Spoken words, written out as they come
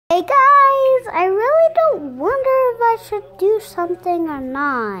I really don't wonder if I should do something or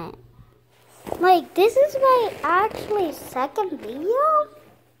not. Like, this is my actually second video.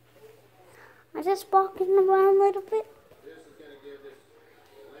 I'm just walking around a little bit.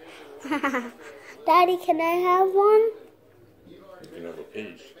 Daddy, can I have one? You can have a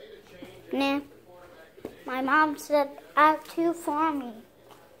piece. Nah. My mom said I have two for me.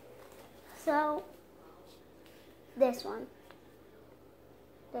 So, this one.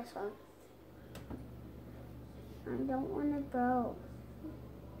 This one. I don't want to go.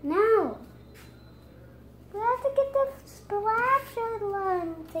 No. We have to get the splasher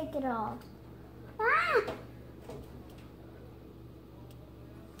line and take it off.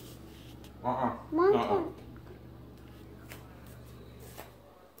 Ah! Mom,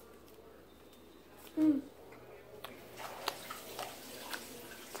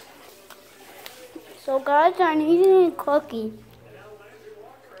 So guys, I need a cookie.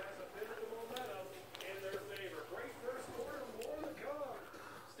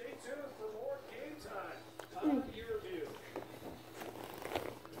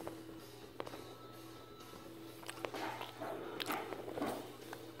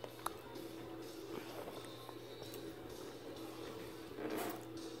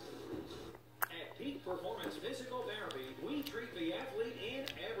 Performance physical therapy, we treat the athlete and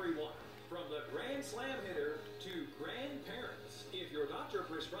everyone, from the grand slam hitter to grandparents. If your doctor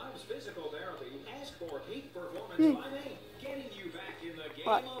prescribes physical therapy, ask for Peak Performance by name, getting you back in the game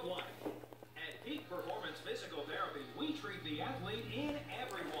of life. At Peak Performance Physical Therapy, we treat the athlete and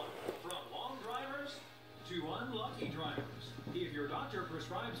everyone, from long drivers to unlucky drivers. If your doctor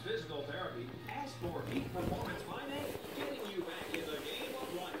prescribes physical therapy, ask for Peak Performance by name, getting you back in the game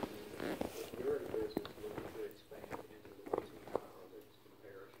of life.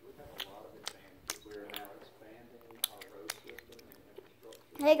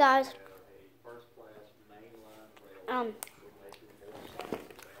 Hey guys.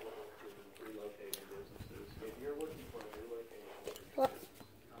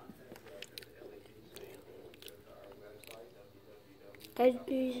 Guys,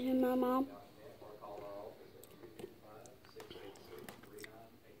 do you see my mom?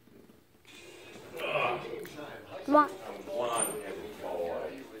 Come on.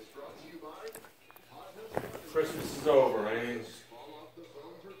 Christmas is over, man.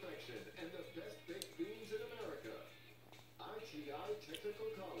 Technical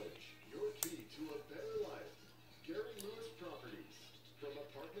College, your key to a better life. Gary Lewis Properties. From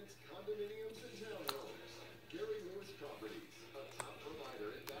apartments, condominiums, and townhomes. Gary Lewis Properties, a top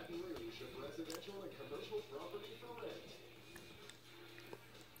provider in Baton Rouge of residential and commercial property for rent.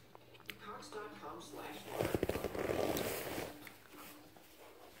 Cox.com/water.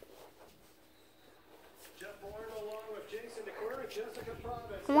 Jeff Bourne along with Jason DeCoeur and Jessica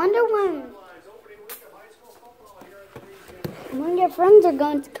Province. I wonder when your friends are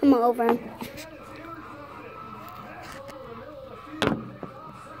going to come over.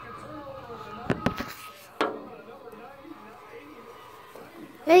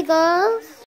 Hey guys.